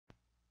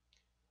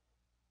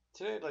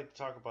Today I'd like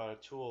to talk about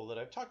a tool that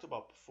I've talked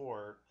about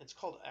before. It's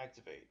called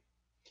Activate.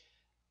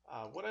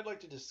 What I'd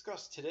like to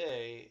discuss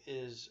today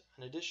is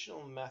an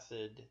additional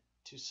method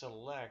to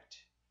select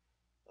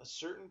a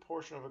certain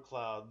portion of a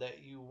cloud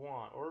that you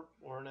want,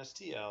 or an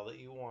STL that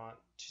you want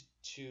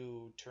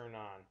to turn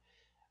on.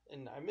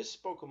 And I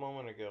misspoke a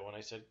moment ago when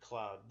I said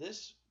cloud.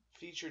 This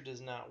feature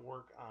does not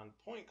work on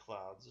point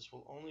clouds. This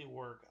will only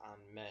work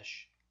on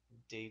mesh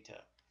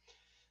data.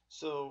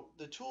 So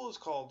the tool is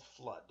called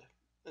Flood.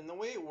 And the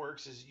way it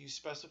works is you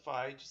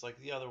specify, just like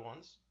the other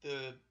ones,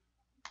 the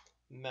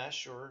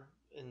mesh, or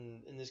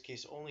in this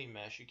case only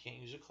mesh, you can't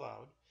use a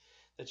cloud,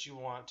 that you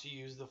want to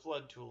use the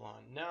flood tool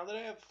on. Now that I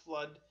have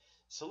flood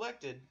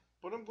selected,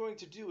 what I'm going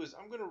to do is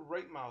I'm going to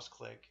right mouse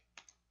click.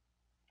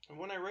 And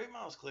when I right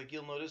mouse click,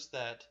 you'll notice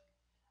that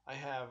I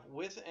have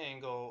width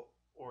angle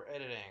or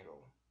edit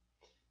angle.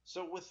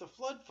 So with the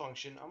flood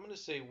function, I'm going to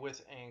say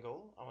width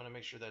angle. I want to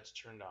make sure that's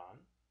turned on.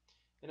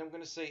 And I'm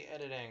going to say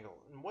edit angle.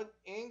 And what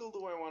angle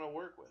do I want to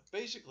work with?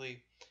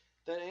 Basically,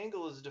 that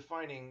angle is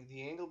defining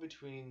the angle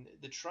between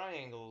the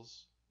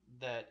triangles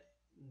that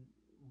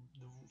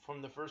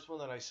from the first one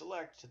that I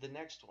select to the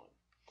next one.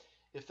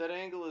 If that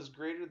angle is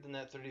greater than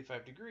that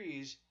 35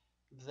 degrees,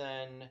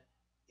 then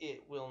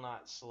it will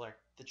not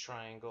select the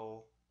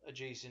triangle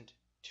adjacent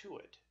to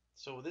it.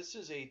 So this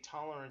is a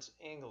tolerance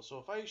angle. So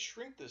if I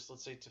shrink this,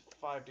 let's say to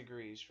 5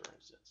 degrees, for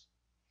instance,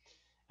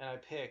 and I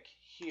pick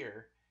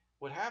here,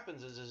 what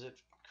happens is it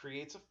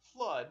creates a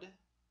flood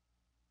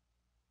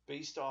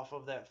based off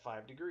of that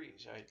 5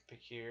 degrees. I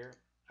pick here.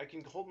 I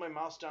can hold my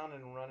mouse down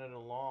and run it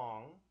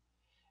along,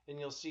 and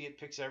you'll see it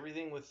picks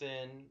everything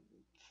within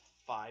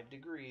 5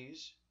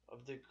 degrees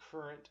of the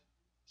current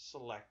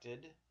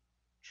selected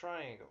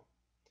triangle.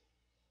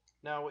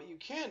 Now what you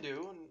can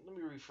do, and let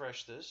me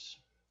refresh this,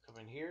 come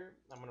in here,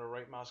 I'm going to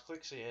right mouse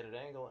click, say edit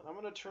angle, and I'm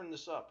going to turn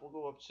this up. We'll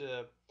go up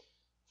to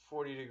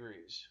 40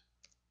 degrees.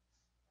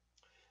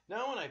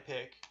 Now when I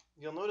pick,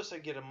 you'll notice I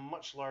get a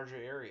much larger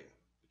area,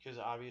 because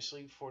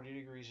obviously 40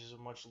 degrees is a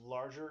much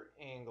larger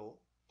angle,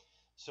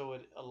 so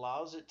it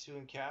allows it to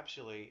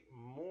encapsulate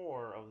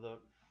more of the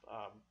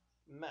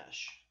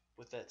mesh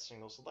with that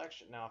single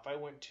selection. Now if I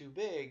went too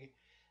big,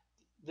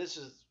 this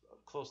is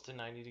close to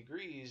 90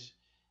 degrees,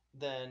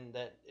 then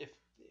that if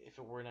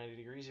it were 90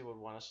 degrees it would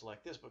want to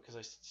select this, but because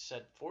I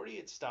said 40,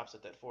 it stops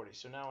at that 40.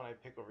 So now when I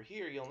pick over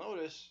here, you'll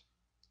notice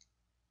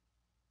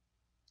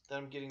that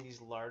I'm getting these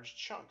large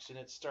chunks, and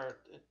it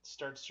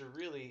starts to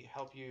really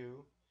help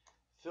you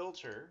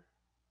filter,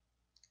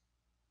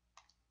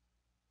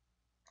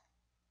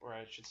 or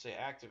I should say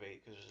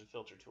activate, because there's a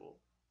filter tool,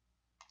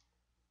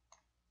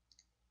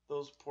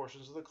 those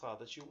portions of the cloud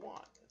that you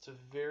want. It's a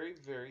very,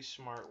 very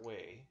smart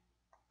way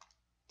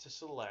to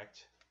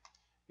select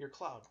your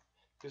cloud,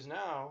 because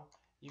now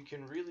you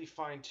can really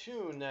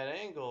fine-tune that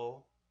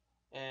angle,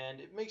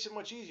 and it makes it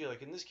much easier.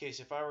 Like in this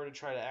case, if I were to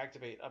try to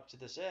activate up to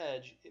this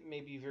edge, it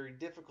may be very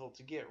difficult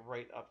to get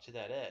right up to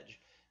that edge.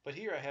 But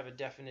here I have a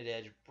definite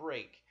edge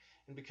break.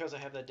 And because I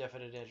have that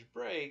definite edge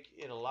break,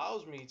 it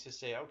allows me to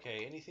say,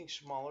 okay, anything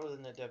smaller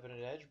than that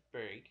definite edge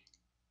break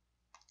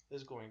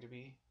is going to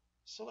be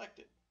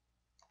selected.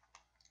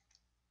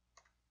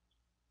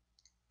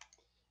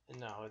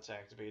 And now it's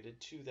activated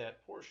to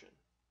that portion.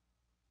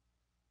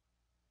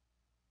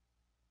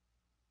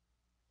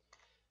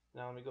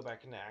 Now let me go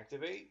back into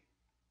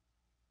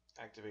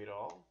activate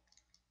all.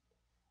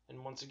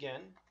 And once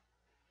again,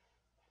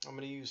 I'm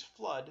going to use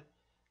flood,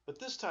 but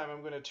this time I'm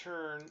going to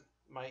turn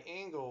my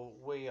angle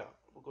way up.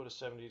 We'll go to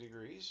 70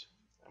 degrees.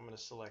 I'm going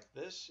to select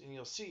this, and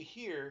you'll see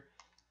here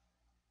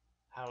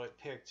how it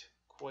picked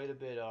quite a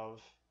bit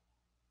of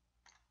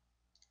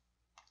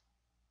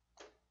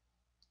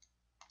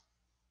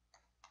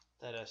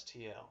that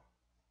STL.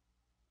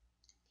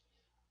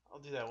 I'll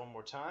do that one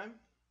more time.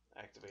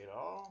 Activate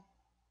all.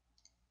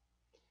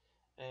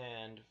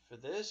 And for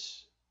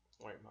this,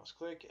 right mouse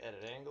click,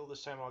 edit angle.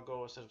 This time I'll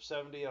go, instead of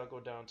 70, I'll go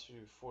down to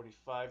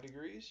 45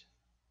 degrees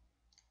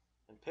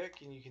and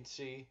pick, and you can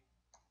see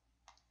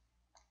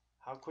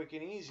how quick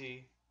and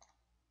easy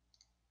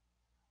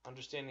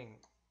understanding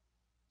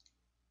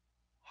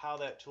how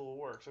that tool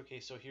works.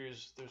 Okay, so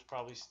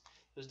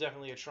there's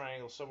definitely a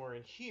triangle somewhere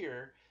in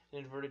here, an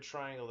inverted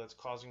triangle that's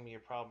causing me a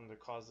problem to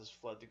cause this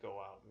flood to go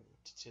out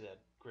to that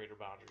greater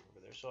boundary over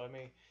there. So I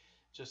may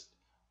just,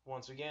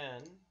 once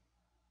again,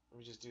 let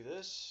me just do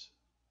this,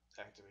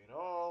 activate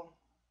all,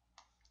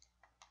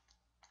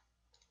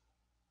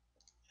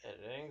 edit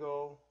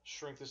angle,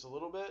 shrink this a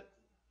little bit.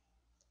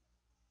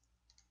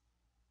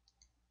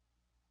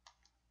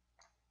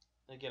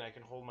 Again, I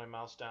can hold my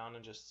mouse down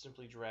and just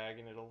simply drag,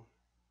 and it'll,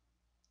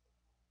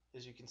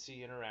 as you can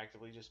see,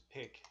 interactively just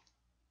pick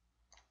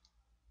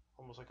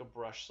almost like a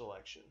brush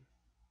selection.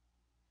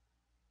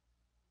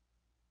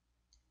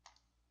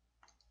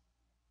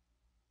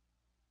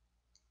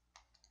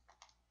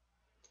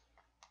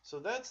 So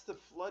that's the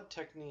flood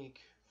technique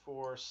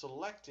for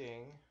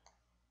selecting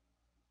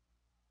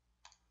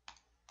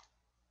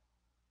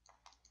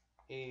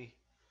a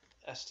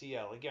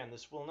STL. Again,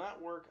 this will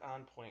not work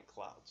on point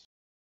clouds.